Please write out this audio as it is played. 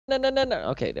No.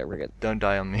 Okay, there we're good. Don't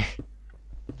die on me.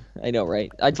 I know,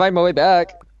 right? I'd find my way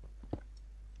back.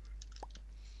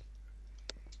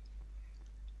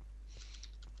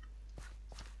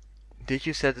 Did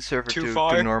you set the server Too to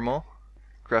far? normal?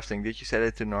 Crafting, did you set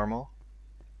it to normal?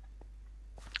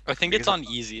 I think it's on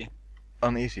easy.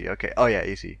 On easy, okay. Oh yeah,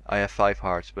 easy. I have 5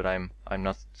 hearts, but I'm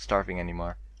not starving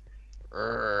anymore.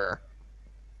 I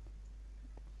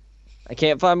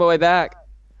can't find my way back.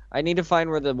 I need to find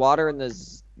where the water and the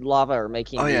lava are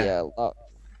making the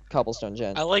cobblestone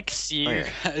gen. I like see you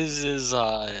guys'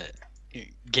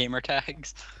 gamer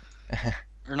tags.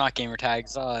 Or not gamer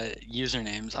tags,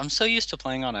 usernames. I'm so used to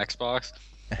playing on Xbox.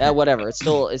 Whatever.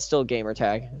 It's still gamer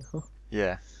tag.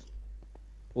 Yeah.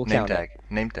 We'll Name count tag. it.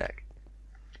 Name tag.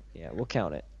 Yeah, we'll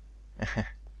count it.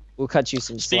 We'll cut you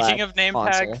some slack. Speaking of name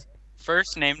console. tag,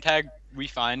 first name tag we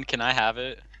find, can I have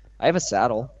it? I have a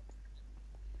saddle.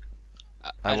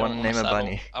 I want to name a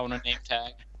bunny. I want a name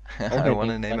tag. I want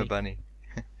to name a bunny.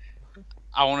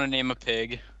 I want to name a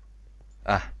pig.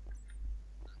 Ah.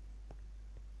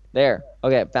 There.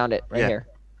 Okay, found it. Right Yeah. here.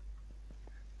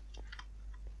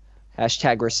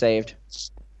 Hashtag we're saved.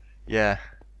 Yeah.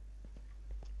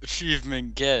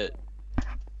 Achievement get.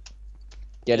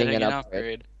 Getting an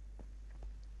upgrade.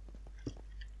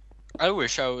 I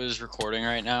wish I was recording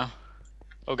right now.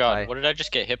 Oh god, Hi. what did I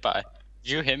just get hit by?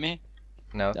 Did you hit me?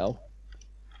 No. No.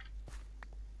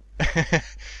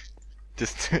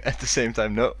 Just at the same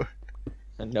time, no.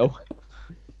 No.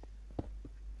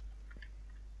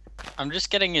 I'm just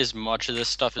getting as much of this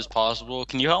stuff as possible.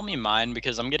 Can you help me mine?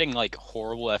 Because I'm getting like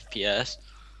horrible FPS.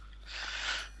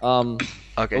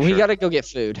 Okay, we sure. gotta go get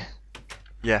food.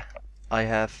 Yeah. I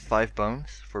have 5 bones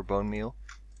for bone meal.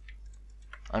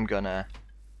 I'm gonna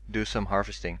do some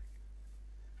harvesting.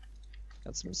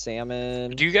 Got some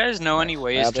salmon. Do you guys know any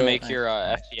ways to rabbit. make your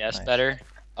FPS better?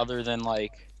 Other than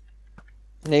like...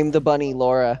 Name the bunny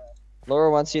Laura.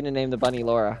 Laura wants you to name the bunny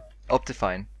Laura.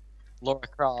 Optifine. Laura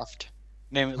Croft.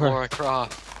 Name it Laura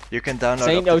Croft. You can download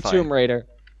Say no Optifine. Tomb Raider.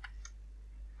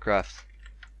 Craft.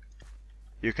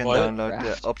 You can What? download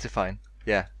Craft. the Optifine.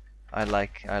 Yeah. I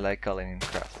like calling it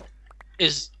craft.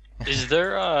 Is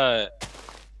there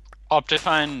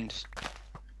Optifine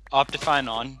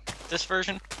on this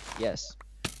version? Yes.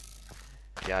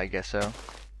 Yeah, I guess so. How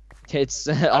It's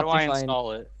do I Optifine.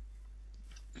 install it?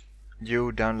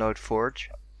 You download Forge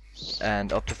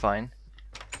and Optifine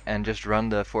and just run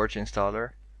the Forge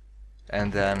installer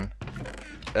and then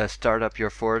start up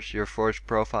your Forge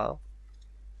profile.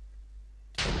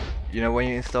 You know, when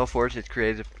you install Forge, it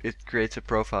creates a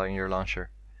profile in your launcher,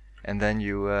 and then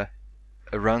you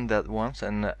run that once,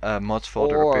 and a mods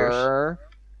folder appears. Or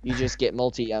you just get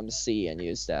multi-MC and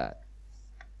use that.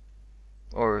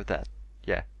 Or that,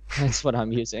 yeah. That's what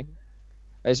I'm using.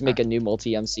 I just make a new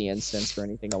multi-MC instance for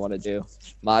anything I want to do.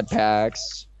 Mod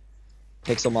packs,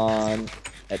 Pixelmon,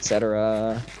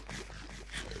 etc.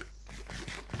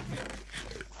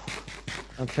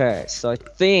 Okay, so I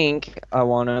think I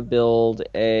want to build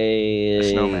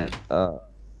A snowman.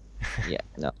 Yeah,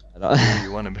 no. I don't.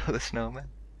 You want to build a snowman?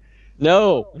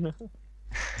 No!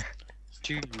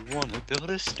 Do you want to build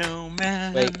a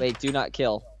snowman? Wait, do not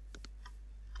kill.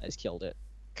 I just killed it.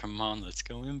 Come on, let's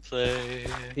go and play.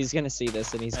 He's gonna see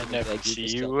this and he's I gonna be never like, see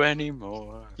just killed you me."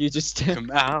 anymore. You just Come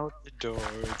out the door.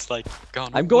 It's like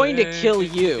gone I'm going to away. kill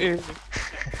you.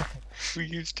 We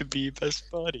used to be best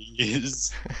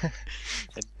buddies,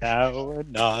 and now we're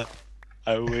not.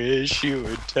 I wish you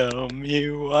would tell me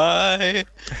why.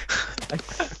 I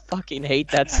fucking hate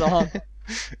that song.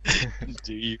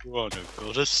 Do you want to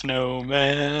build a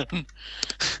snowman?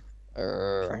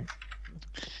 We're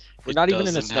not even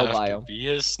in a snow biome. Be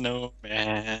a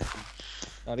snowman.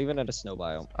 Not even at a snow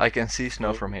biome. I can see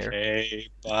snow from here. Okay,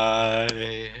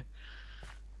 bye.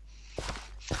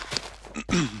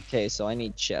 Okay, so I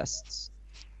need chests.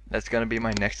 That's gonna be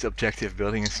my next objective,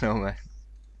 building a snowman.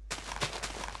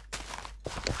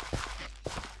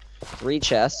 3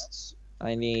 chests.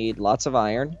 I need lots of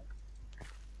iron.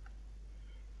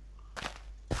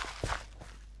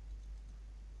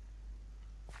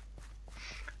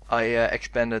 I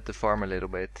expanded the farm a little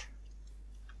bit.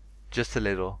 Just a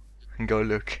little. Go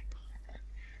look.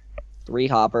 3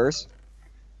 hoppers.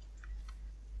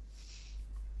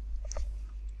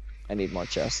 I need more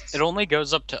chests. It only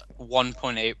goes up to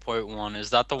 1.8.1. Is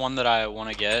that the one that I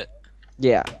want to get?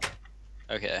 Yeah.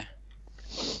 Okay.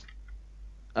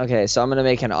 Okay, so I'm gonna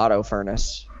make an auto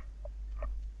furnace.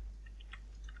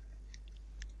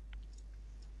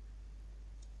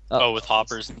 Oh, with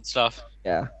hoppers and stuff.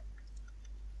 Yeah.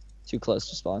 Too close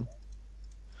to spawn.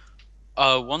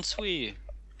 Once we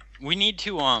need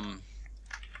to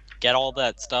get all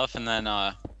that stuff and then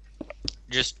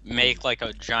just make like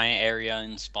a giant area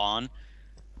and spawn.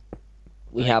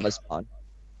 We Like- have a spawn.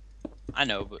 I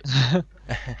know, but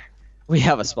We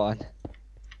have a spawn.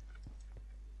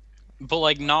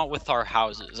 like not with our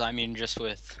houses. I mean, just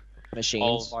with all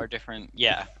Machines. of our different,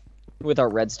 yeah, With our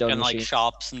redstone and like machines.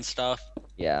 shops and stuff.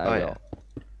 Yeah, I Oh, will.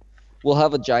 yeah. We'll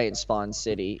have a giant spawn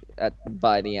city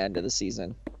by the end of the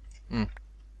season.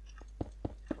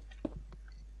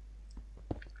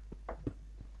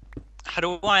 How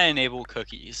do I enable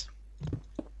cookies?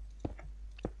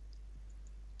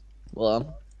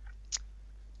 Well,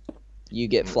 you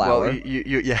get flour. Well,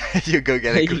 you yeah, you go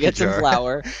get a cookie you get some jar.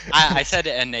 flour. I said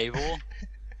enable,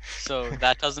 so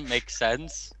that doesn't make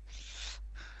sense.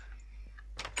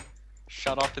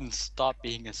 Shut up and stop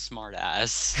being a smart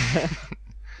ass.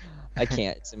 I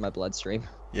can't. It's in my bloodstream.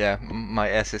 Yeah, my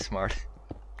ass is smart.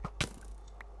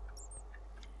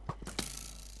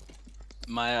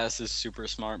 My ass is super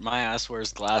smart. My ass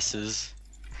wears glasses.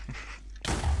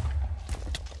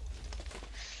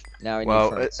 Now I need Well,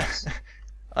 furnaces.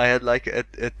 I had like a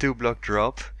 2-block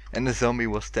drop, and the zombie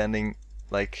was standing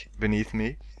like beneath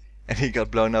me, and he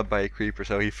got blown up by a creeper,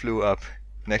 so he flew up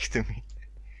next to me.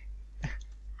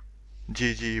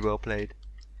 GG, well played.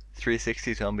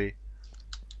 360 zombie.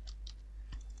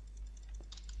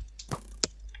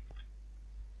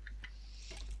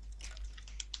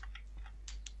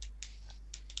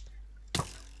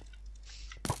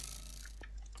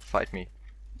 Fight me.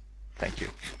 Thank you.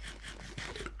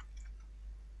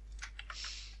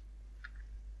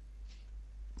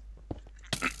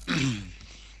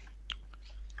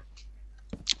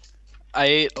 I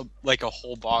ate like a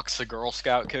whole box of Girl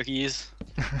Scout cookies.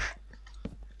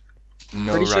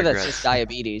 No Pretty sure that's regrets. just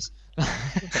diabetes.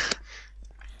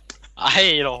 I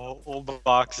ate a whole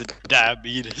box of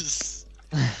diabetes.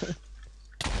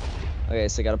 Okay,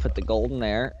 so I gotta put the gold in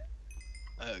there.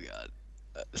 Oh god.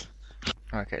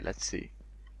 Okay, let's see.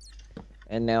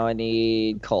 And now I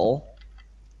need coal.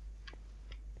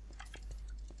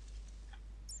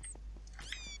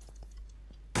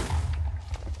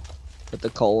 Put the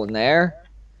coal in there.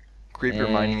 Creeper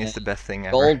mining is the best thing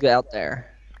ever. Gold out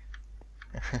there.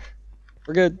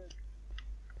 We're good.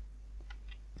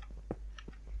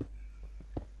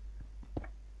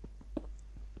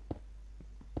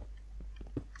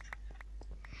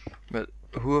 But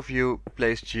who of you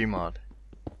plays Gmod?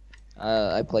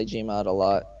 I play Gmod a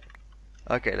lot.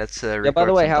 Okay, let's Yeah, by record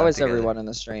the way, how sometime is together. everyone in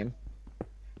the stream?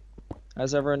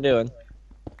 How's everyone doing?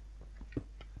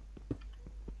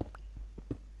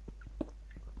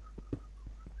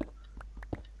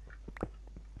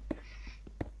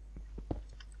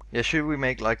 Yeah, should we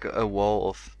make like a wall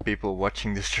of people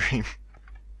watching the stream?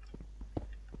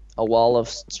 A wall of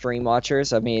stream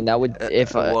watchers? I mean, that would,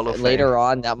 if a wall of later fame.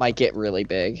 on, that might get really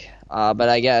big. But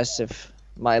I guess if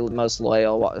my most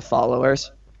loyal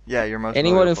followers, Yeah, your most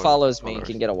anyone loyal who follows me followers.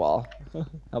 can get a wall. How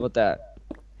about that?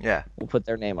 Yeah, We'll put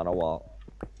their name on a wall.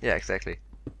 yeah, exactly.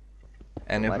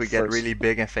 And My if we get first- really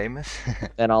big and famous,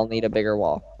 Then I'll need a bigger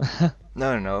wall.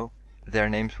 no, their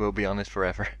names will be on it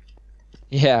forever.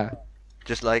 Yeah,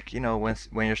 Just like, you know,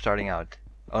 when you're starting out,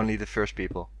 only the first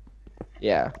people.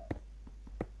 yeah.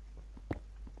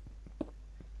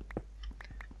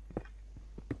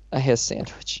 I had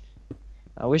sandwich.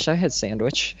 I wish I had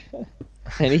sandwich.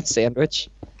 I need sandwich.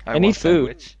 I need want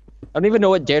food. sandwich. I don't even know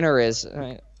what dinner is.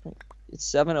 It's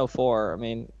 7:04. I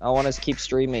mean, I want to keep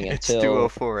streaming It's until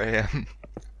 2:04 a.m.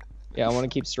 yeah, I want to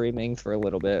keep streaming for a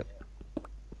little bit.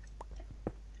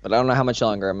 But I don't know how much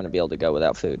longer I'm going to be able to go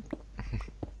without food.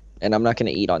 And I'm not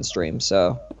going to eat on stream,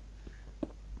 so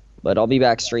but I'll be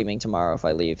back streaming tomorrow if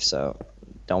I leave, so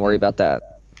don't worry about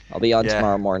that. I'll be on Yeah.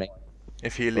 tomorrow morning.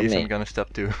 If he leaves, me. I'm gonna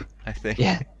stop too, I think.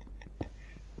 Yeah.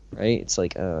 Right? It's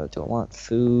like, do I want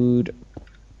food?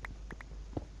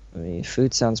 I mean,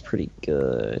 food sounds pretty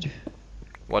good.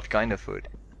 What kind of food?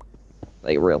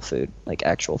 Like real food, like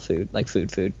actual food, like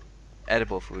food.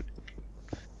 Edible food.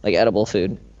 Like edible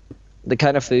food. The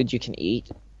kind of food you can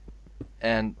eat.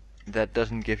 And that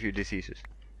doesn't give you diseases.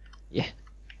 Yeah.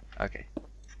 Okay.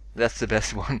 That's the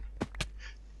best one.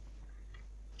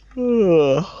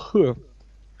 You're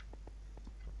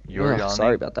Ugh, yawning.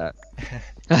 sorry about that.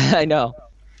 I know.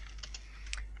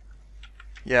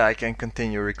 Yeah, I can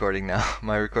continue recording now.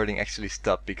 My recording actually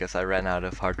stopped because I ran out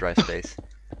of hard drive space.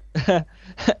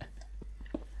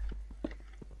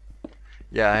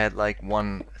 Yeah, I had like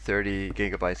 130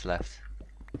 gigabytes left.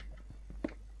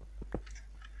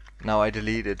 Now I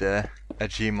deleted a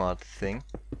Gmod thing.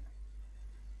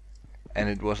 And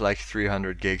it was like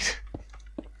 300 gigs.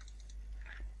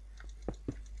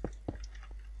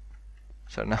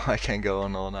 So now I can go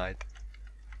on all night.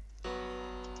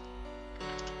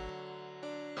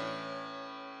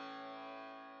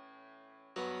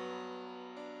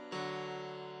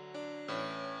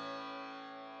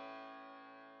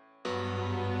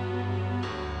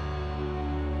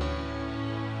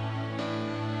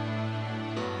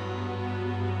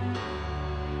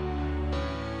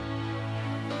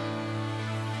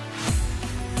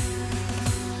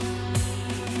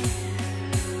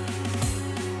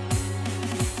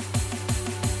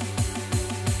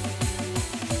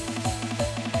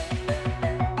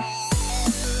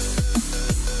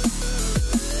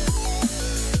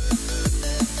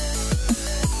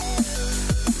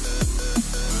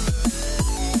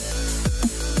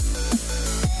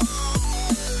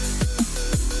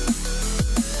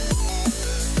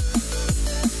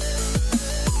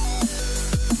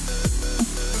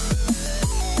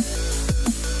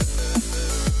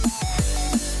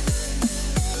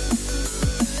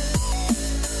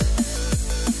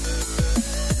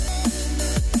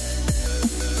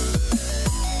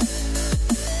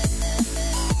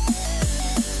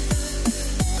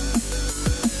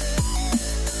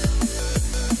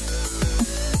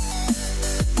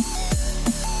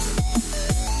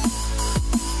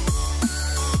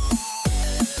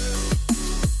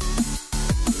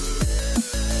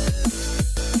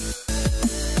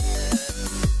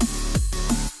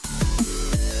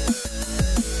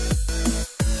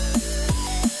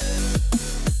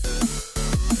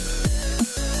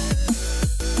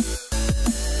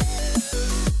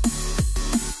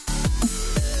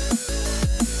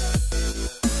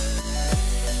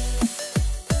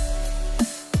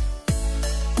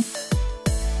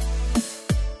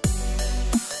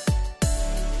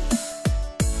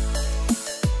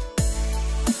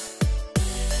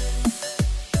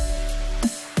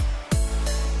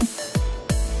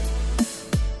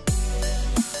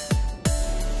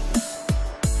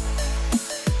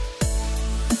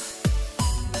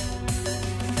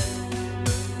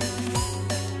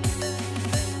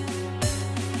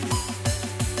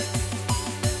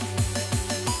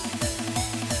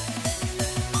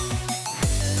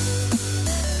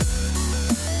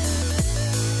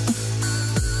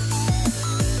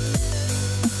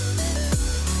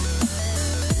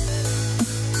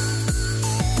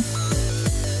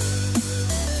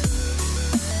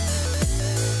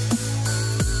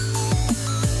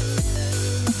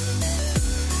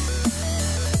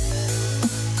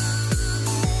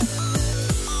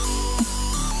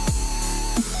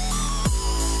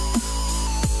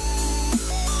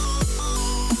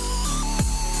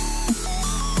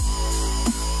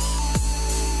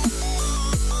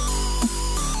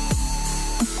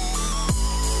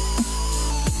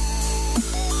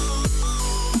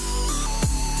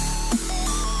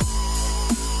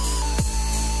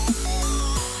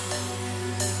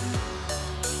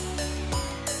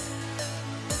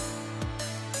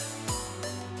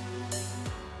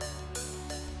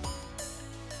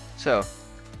 So,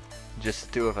 just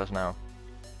the two of us now.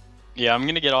 Yeah, I'm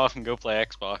gonna get off and go play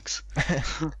Xbox.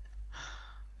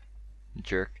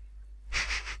 Jerk.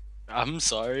 I'm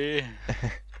sorry.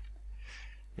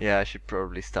 Yeah, I should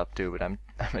probably stop too, but I'm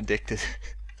addicted.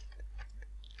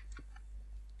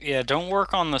 Yeah, don't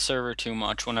work on the server too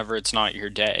much whenever it's not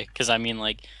your day. Because, I mean,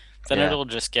 like, then Yeah. it'll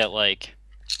just get, like,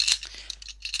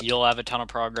 you'll have a ton of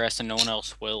progress and no one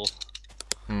else will.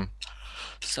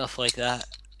 Stuff like that.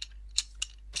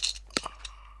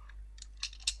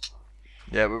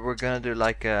 Yeah, but we're gonna do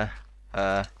like a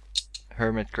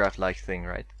Hermitcraft-like thing,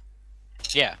 right?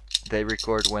 Yeah. They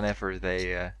record whenever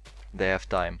they have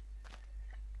time.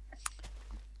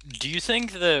 Do you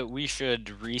think that we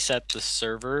should reset the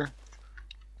server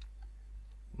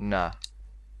Nah.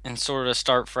 and sort of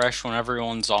start fresh when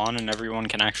everyone's on and everyone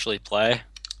can actually play?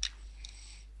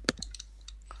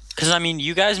 Because, I mean,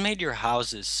 you guys made your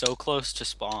houses so close to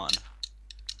spawn.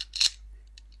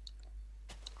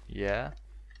 Yeah.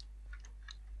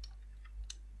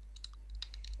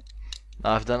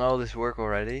 I've done all this work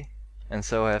already, and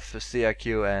so have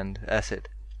CIQ and Acid.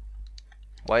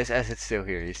 Why is Acid still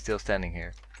here? He's still standing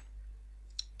here.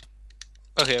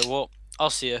 Okay, well, I'll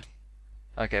see you.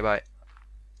 Okay, bye.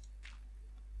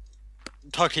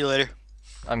 Talk to you later.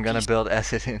 I'm gonna build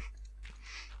Acid in.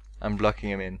 I'm blocking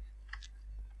him in.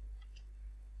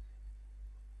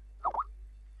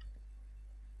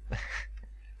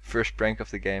 First prank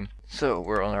of the game. So,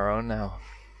 we're on our own now.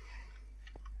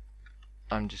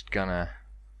 I'm just gonna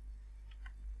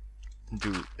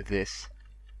do this.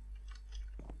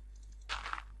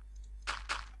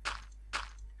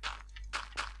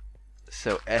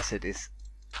 So Acid is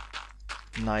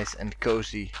nice and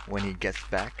cozy when he gets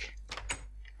back.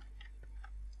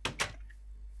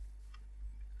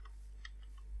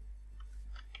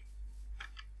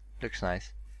 Looks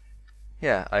nice.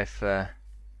 Yeah, I've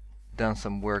done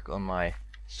some work on my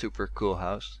super cool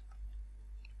house.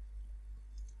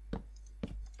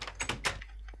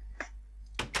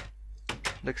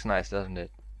 Looks nice, doesn't it?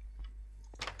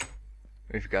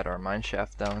 We've got our mine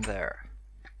shaft down there.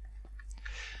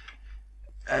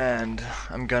 And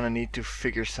I'm gonna need to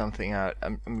figure something out.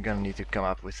 I'm gonna need to come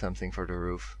up with something for the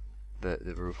roof. The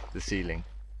roof, the ceiling.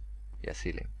 Yeah,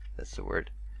 ceiling. That's the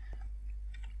word.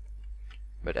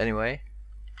 But anyway,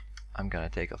 I'm gonna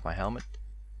take off my helmet.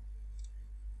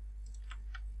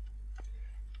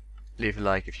 Leave a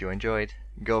like if you enjoyed.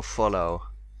 Go follow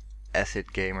Acid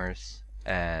Gamers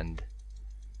and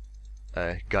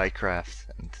GuyCraft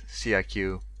and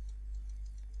CIQ.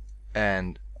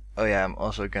 And oh yeah, I'm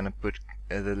also gonna put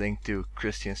the link to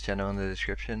Christian's channel in the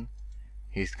description.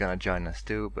 He's gonna join us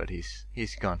too, but he's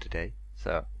gone today.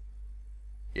 So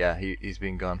yeah, he's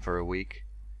been gone for a week.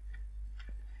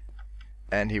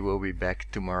 And he will be back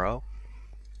tomorrow.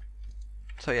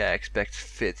 So yeah, expect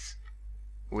fits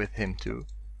with him too.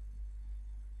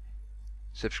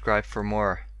 Subscribe for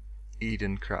more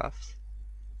EdenCraft.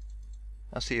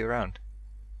 I'll see you around.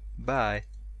 Bye.